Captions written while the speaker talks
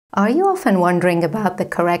Are you often wondering about the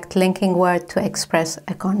correct linking word to express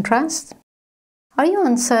a contrast? Are you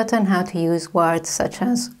uncertain how to use words such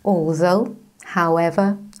as although,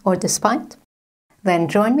 however, or despite? Then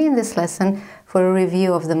join me in this lesson for a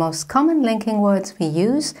review of the most common linking words we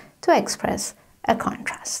use to express a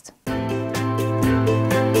contrast.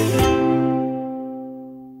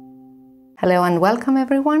 Hello and welcome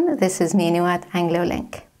everyone, this is Minu at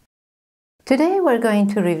Anglo-Link. Today we're going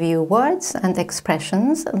to review words and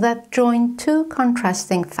expressions that join two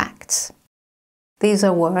contrasting facts. These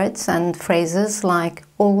are words and phrases like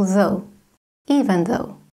although, even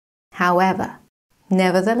though, however,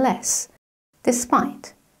 nevertheless,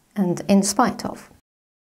 despite, and in spite of.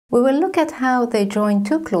 We will look at how they join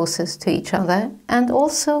two clauses to each other and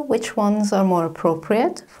also which ones are more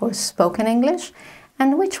appropriate for spoken English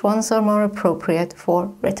and which ones are more appropriate for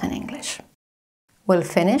written English. We'll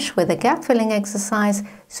finish with a gap-filling exercise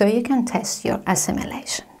so you can test your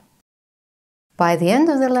assimilation. By the end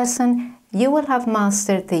of the lesson, you will have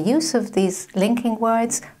mastered the use of these linking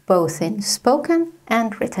words both in spoken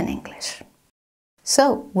and written English.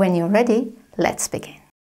 So, when you're ready, let's begin.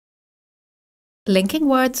 Linking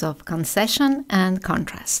words of concession and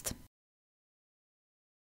contrast.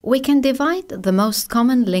 We can divide the most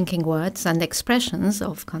common linking words and expressions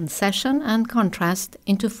of concession and contrast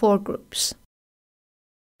into four groups.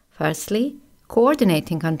 Firstly,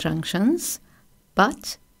 coordinating conjunctions,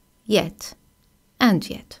 but, yet, and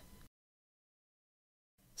yet.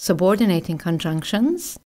 Subordinating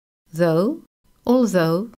conjunctions, though,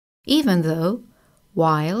 although, even though,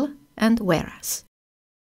 while, and whereas.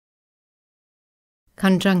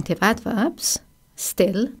 Conjunctive adverbs,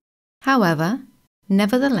 still, however,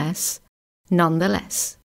 nevertheless,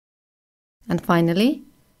 nonetheless. And finally,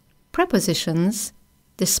 prepositions,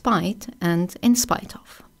 despite and in spite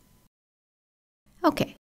of.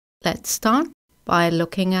 Okay, let's start by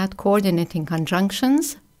looking at coordinating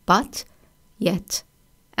conjunctions, but, yet,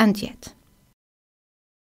 and yet.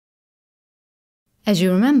 As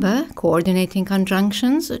you remember, coordinating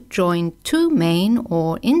conjunctions join two main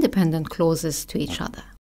or independent clauses to each other.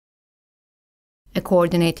 A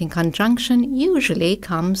coordinating conjunction usually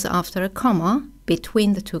comes after a comma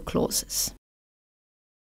between the two clauses.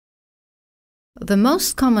 The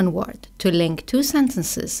most common word to link two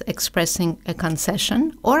sentences expressing a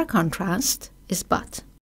concession or a contrast is but.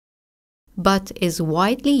 But is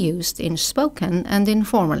widely used in spoken and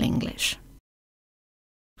informal English.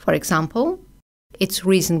 For example, it's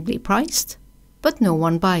reasonably priced, but no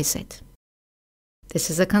one buys it. This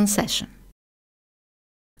is a concession.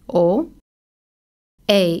 Or,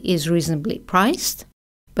 A is reasonably priced,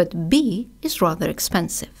 but B is rather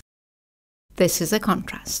expensive. This is a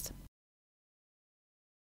contrast.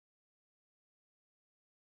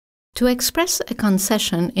 To express a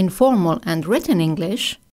concession in formal and written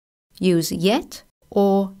English, use yet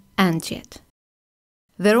or and yet.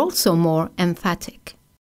 They're also more emphatic.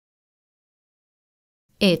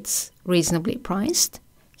 It's reasonably priced,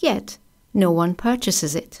 yet no one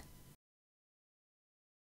purchases it.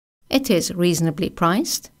 It is reasonably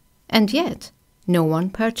priced, and yet no one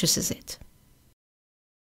purchases it.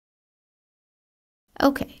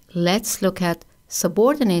 Okay, let's look at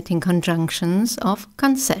subordinating conjunctions of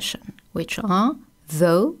concession, which are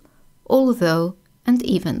though, although, and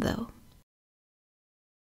even though.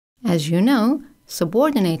 As you know,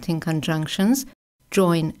 subordinating conjunctions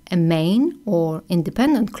join a main or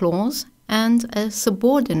independent clause and a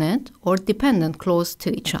subordinate or dependent clause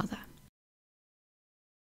to each other.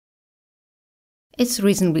 It's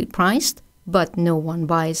reasonably priced, but no one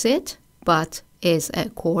buys it, but is a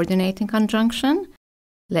coordinating conjunction.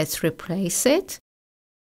 Let's replace it.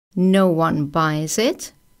 No one buys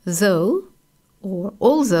it, though, or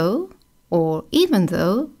although, or even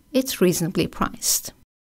though it's reasonably priced.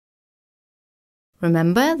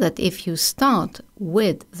 Remember that if you start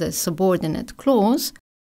with the subordinate clause,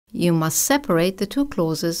 you must separate the two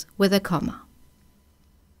clauses with a comma.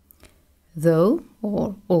 Though,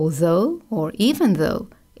 or although, or even though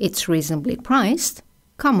it's reasonably priced,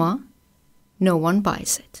 comma, no one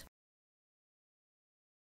buys it.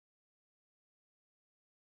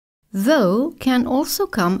 Though can also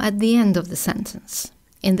come at the end of the sentence.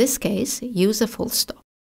 In this case, use a full stop.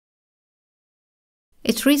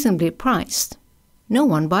 It's reasonably priced. No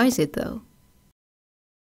one buys it though.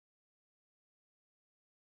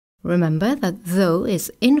 Remember that though is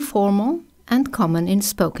informal and common in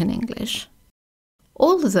spoken English.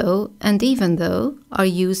 Although and even though are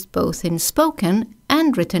used both in spoken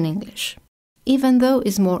and written English. Even though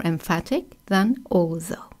is more emphatic than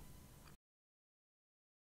although.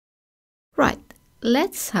 Right,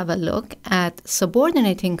 let's have a look at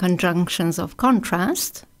subordinating conjunctions of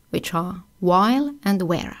contrast, which are while and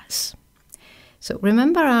whereas. So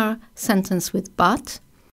remember our sentence with but.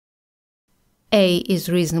 A is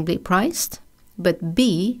reasonably priced, but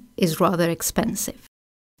B is rather expensive.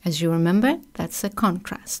 As you remember, that's a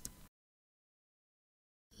contrast.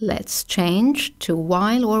 Let's change to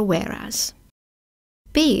while or whereas.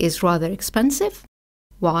 B is rather expensive,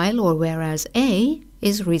 while or whereas A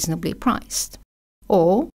is reasonably priced.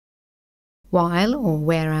 Or, while or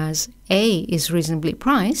whereas A is reasonably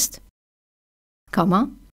priced,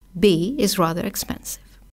 comma, B is rather expensive.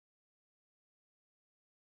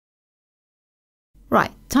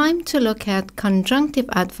 Right, time to look at conjunctive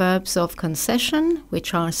adverbs of concession,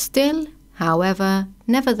 which are still, however,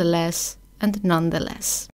 nevertheless, and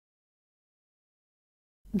nonetheless.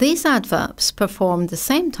 These adverbs perform the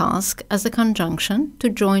same task as the conjunction to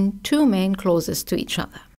join two main clauses to each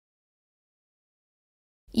other.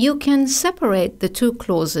 You can separate the two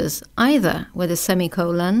clauses either with a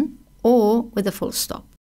semicolon or with a full stop.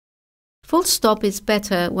 Full stop is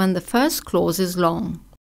better when the first clause is long,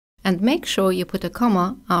 and make sure you put a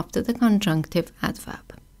comma after the conjunctive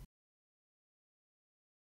adverb.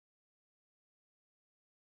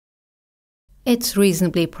 It's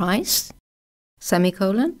reasonably priced,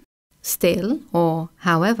 semicolon, still or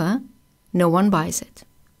however, no one buys it.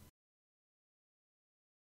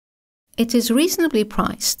 It is reasonably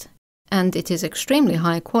priced and it is extremely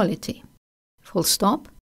high quality. Full stop,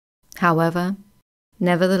 however,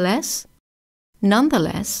 nevertheless,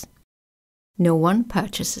 nonetheless, no one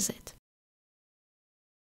purchases it.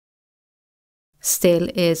 Still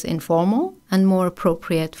is informal and more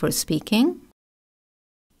appropriate for speaking.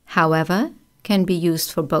 However, can be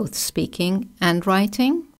used for both speaking and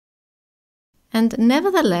writing. And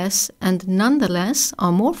nevertheless and nonetheless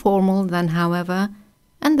are more formal than however,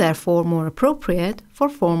 and therefore more appropriate for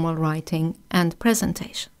formal writing and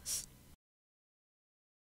presentations.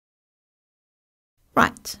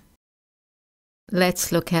 Right.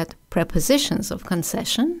 Let's look at prepositions of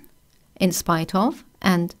concession, in spite of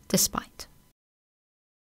and despite.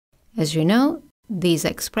 As you know, these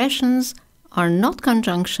expressions are not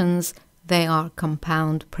conjunctions, they are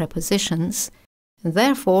compound prepositions, and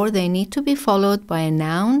therefore they need to be followed by a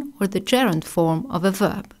noun or the gerund form of a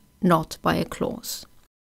verb, not by a clause.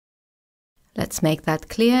 Let's make that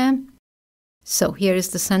clear. So here is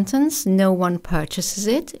the sentence, no one purchases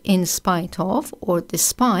it in spite of or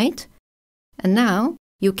despite. And now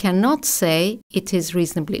you cannot say it is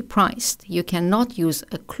reasonably priced. You cannot use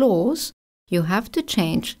a clause. You have to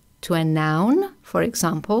change to a noun, for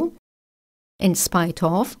example, in spite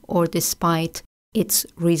of or despite its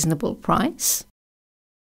reasonable price.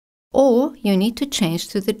 Or you need to change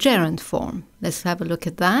to the gerund form. Let's have a look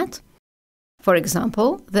at that. For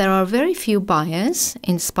example, there are very few buyers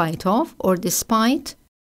in spite of or despite.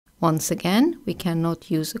 Once again, we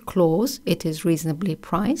cannot use a clause, it is reasonably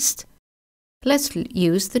priced. Let's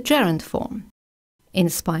use the gerund form. In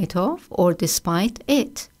spite of or despite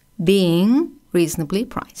it being reasonably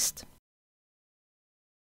priced.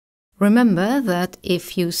 Remember that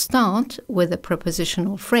if you start with a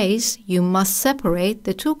prepositional phrase, you must separate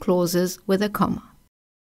the two clauses with a comma.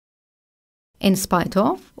 In spite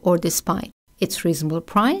of or despite its reasonable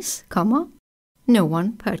price, comma, no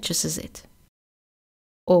one purchases it.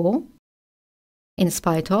 Or, in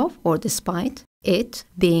spite of or despite it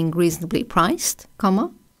being reasonably priced,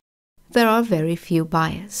 comma, there are very few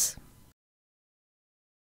buyers.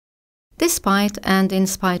 Despite and in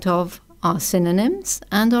spite of are synonyms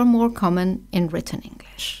and are more common in written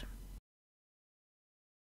English.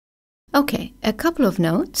 Okay, a couple of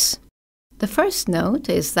notes. The first note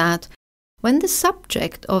is that when the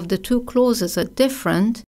subject of the two clauses are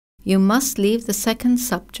different, you must leave the second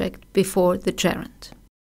subject before the gerund.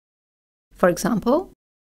 For example,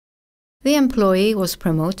 the employee was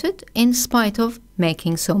promoted in spite of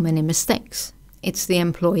making so many mistakes. It's the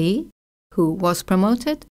employee who was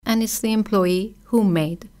promoted and it's the employee who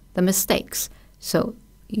made the mistakes. So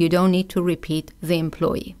you don't need to repeat the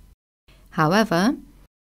employee. However,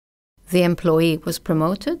 the employee was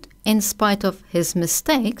promoted in spite of his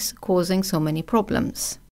mistakes causing so many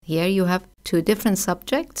problems. Here you have two different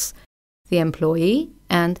subjects, the employee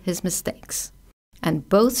and his mistakes. And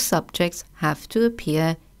both subjects have to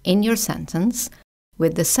appear in your sentence,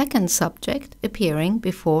 with the second subject appearing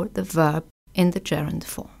before the verb in the gerund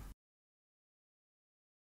form.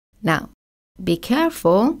 Now, be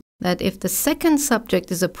careful that if the second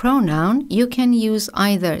subject is a pronoun, you can use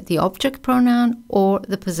either the object pronoun or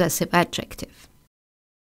the possessive adjective.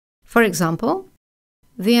 For example,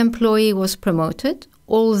 the employee was promoted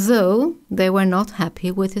although they were not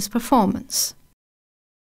happy with his performance.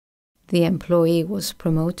 The employee was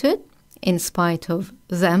promoted in spite of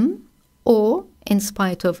them or in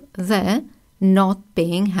spite of their not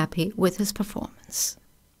being happy with his performance.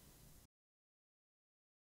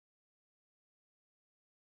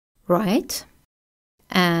 Right?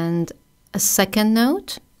 And a second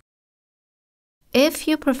note. If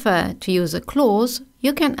you prefer to use a clause,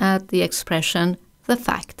 you can add the expression the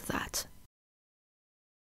fact that.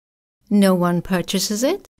 No one purchases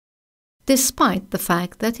it, despite the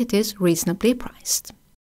fact that it is reasonably priced.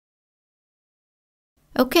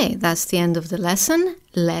 Okay, that's the end of the lesson.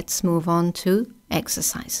 Let's move on to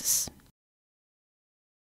exercises.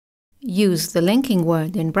 Use the linking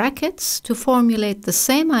word in brackets to formulate the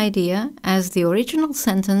same idea as the original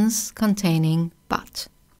sentence containing but.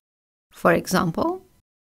 For example,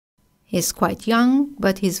 he's quite young,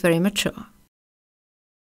 but he's very mature.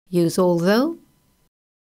 Use although.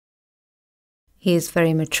 He is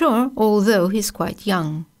very mature, although he's quite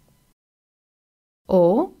young.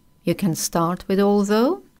 Or you can start with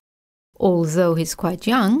although he's quite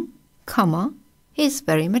young, comma, he's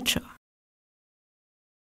very mature.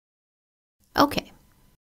 Okay.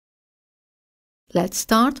 Let's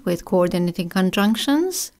start with coordinating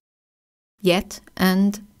conjunctions, yet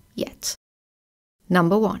and yet.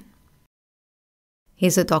 Number 1.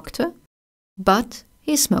 He's a doctor, but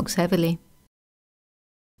he smokes heavily.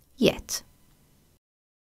 Yet.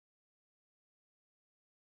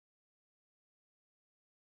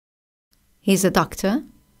 He's a doctor,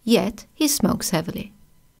 yet he smokes heavily.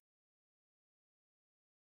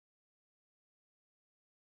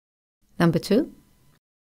 Number 2.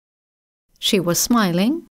 She was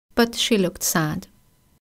smiling, but she looked sad.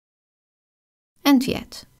 And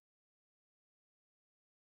yet.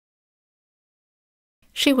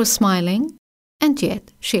 She was smiling, and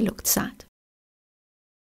yet she looked sad.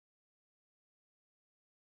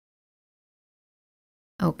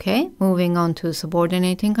 Okay, moving on to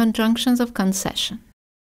subordinating conjunctions of concession.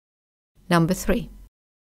 Number 3.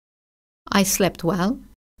 I slept well,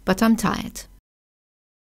 but I'm tired.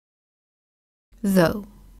 Though.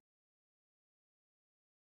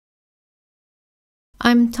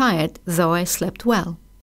 I'm tired, though I slept well.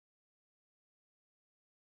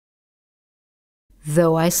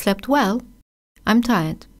 Though I slept well, I'm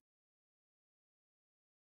tired.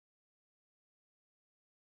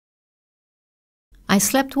 I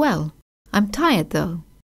slept well. I'm tired, though.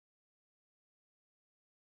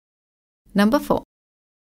 Number 4.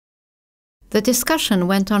 The discussion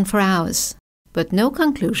went on for hours, but no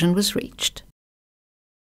conclusion was reached.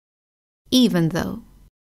 Even though.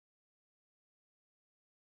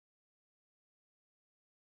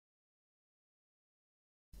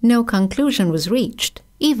 No conclusion was reached,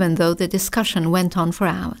 even though the discussion went on for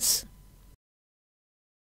hours.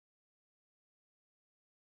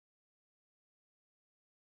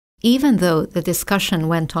 Even though the discussion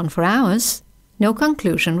went on for hours, no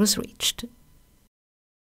conclusion was reached.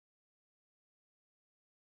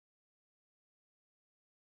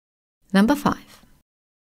 Number 5.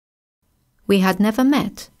 We had never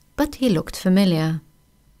met, but he looked familiar.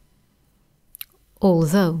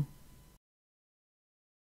 Although.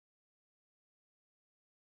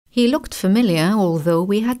 He looked familiar, although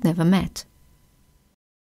we had never met.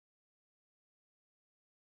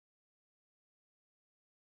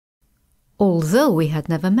 Although we had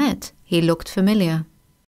never met, he looked familiar.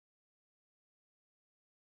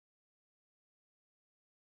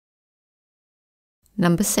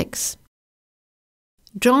 Number 6.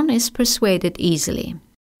 John is persuaded easily,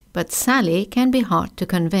 but Sally can be hard to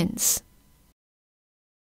convince.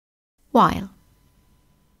 While.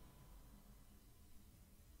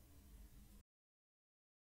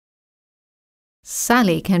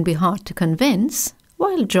 Sally can be hard to convince,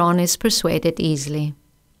 while John is persuaded easily.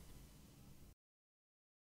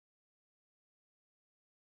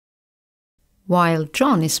 While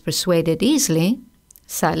John is persuaded easily,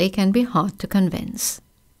 Sally can be hard to convince.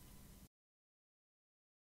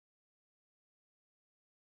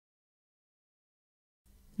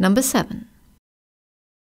 Number 7.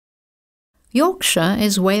 Yorkshire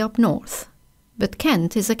is way up north, but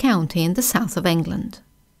Kent is a county in the south of England.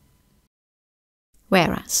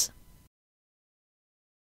 Whereas.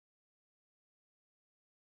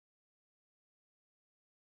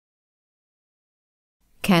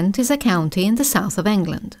 Kent is a county in the south of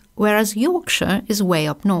England, whereas Yorkshire is way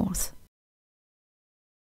up north.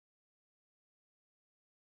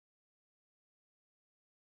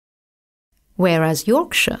 Whereas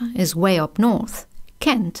Yorkshire is way up north,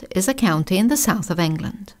 Kent is a county in the south of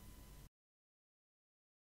England.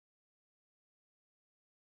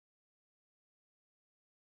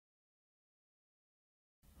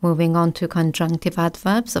 Moving on to conjunctive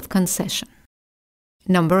adverbs of concession.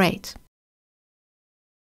 Number 8.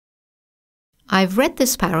 I've read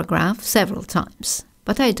this paragraph several times,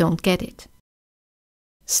 but I don't get it.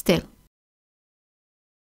 Still.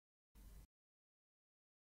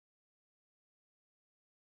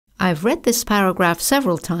 I've read this paragraph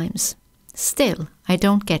several times. Still, I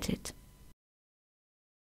don't get it.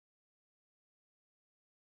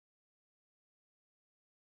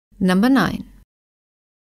 Number 9.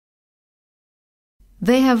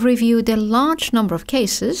 They have reviewed a large number of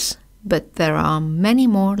cases, but there are many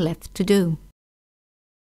more left to do.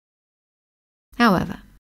 However.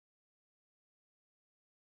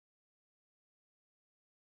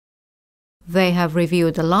 They have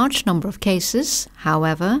reviewed a large number of cases,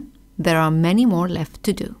 however, there are many more left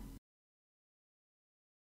to do.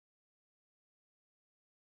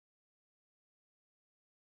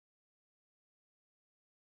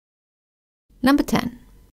 Number 10.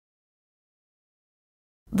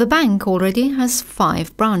 The bank already has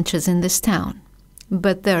 5 branches in this town,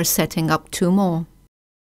 but they're setting up 2 more.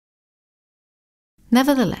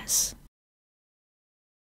 Nevertheless.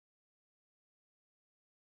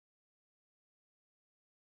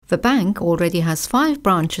 The bank already has 5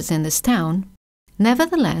 branches in this town,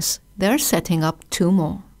 nevertheless, they're setting up 2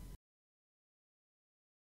 more.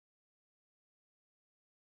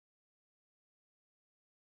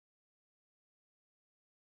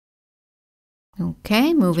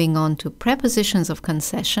 Okay, moving on to prepositions of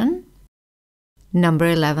concession. Number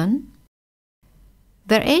 11.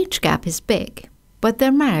 Their age gap is big, but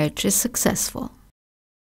their marriage is successful.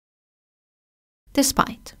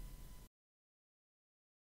 Despite.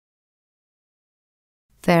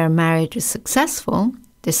 Their marriage is successful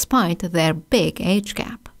despite their big age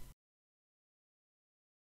gap.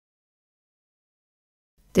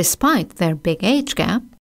 Despite their big age gap,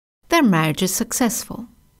 their marriage is successful.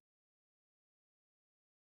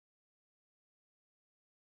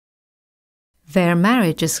 Their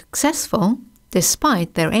marriage is successful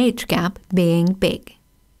despite their age gap being big.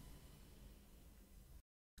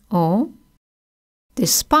 Or,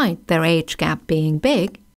 despite their age gap being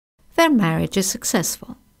big, their marriage is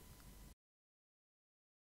successful.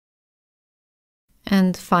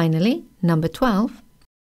 And finally, number 12.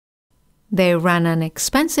 They ran an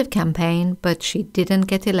expensive campaign, but she didn't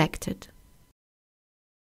get elected.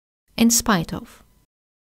 In spite of.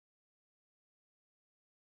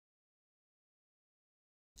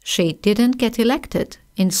 She didn't get elected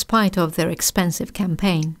in spite of their expensive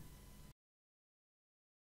campaign.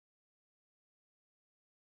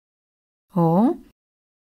 Or,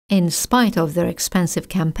 in spite of their expensive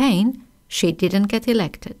campaign, she didn't get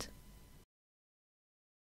elected.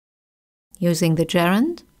 Using the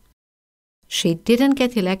gerund, she didn't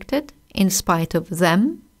get elected in spite of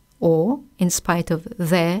them or in spite of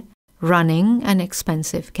their running an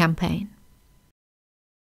expensive campaign.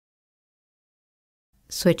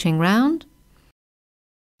 Switching round,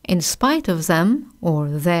 in spite of them or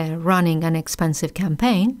their running an expensive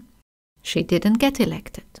campaign, she didn't get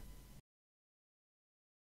elected.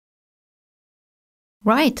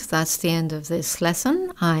 Right, that's the end of this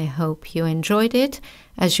lesson. I hope you enjoyed it.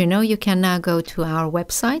 As you know, you can now go to our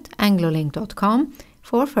website, Anglo-Link.com,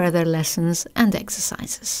 for further lessons and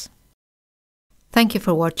exercises. Thank you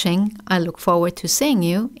for watching. I look forward to seeing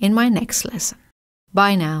you in my next lesson.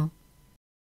 Bye now.